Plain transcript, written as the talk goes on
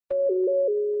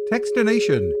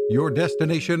Techstination, your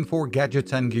destination for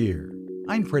gadgets and gear.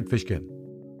 I'm Fred Fishkin.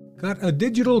 Got a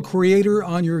digital creator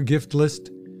on your gift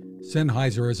list?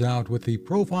 Sennheiser is out with the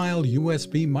Profile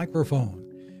USB microphone.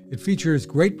 It features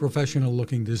great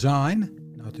professional-looking design,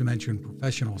 not to mention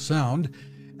professional sound,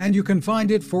 and you can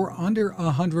find it for under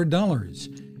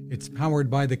 $100. It's powered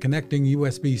by the connecting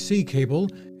USB-C cable,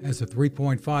 has a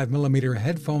 3.5mm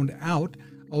headphone out,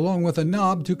 along with a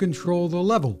knob to control the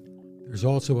level. There's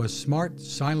also a smart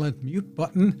silent mute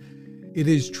button. It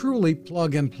is truly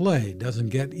plug and play, doesn't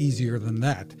get easier than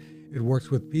that. It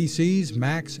works with PCs,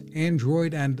 Macs,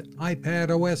 Android, and iPad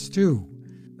OS too.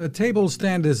 A table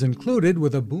stand is included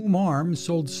with a boom arm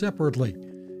sold separately.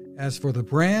 As for the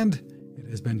brand, it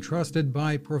has been trusted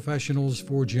by professionals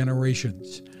for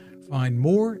generations. Find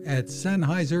more at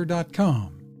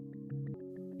Sennheiser.com.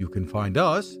 You can find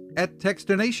us at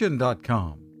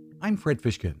Techstination.com. I'm Fred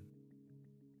Fishkin.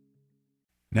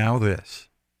 Now this.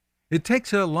 It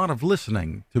takes a lot of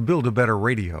listening to build a better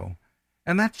radio,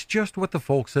 and that's just what the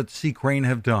folks at C. Crane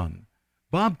have done.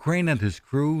 Bob Crane and his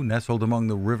crew, nestled among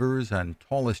the rivers and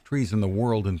tallest trees in the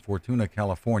world in Fortuna,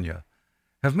 California,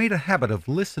 have made a habit of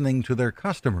listening to their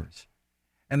customers.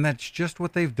 And that's just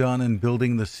what they've done in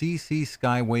building the CC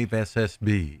Skywave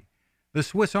SSB, the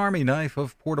Swiss Army knife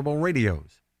of portable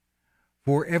radios.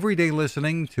 For everyday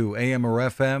listening to AM or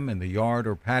FM in the yard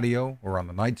or patio or on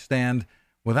the nightstand,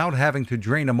 without having to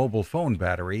drain a mobile phone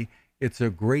battery, it's a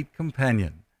great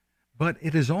companion. But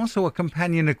it is also a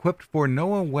companion equipped for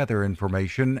NOAA weather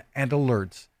information and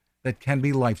alerts that can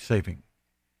be life-saving.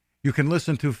 You can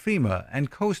listen to FEMA and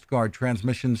Coast Guard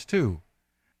transmissions too.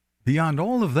 Beyond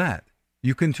all of that,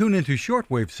 you can tune into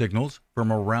shortwave signals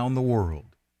from around the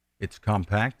world. It's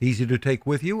compact, easy to take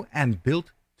with you, and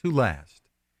built to last.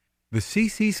 The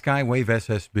CC Skywave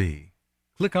SSB.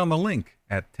 Click on the link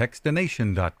at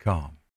Techstination.com.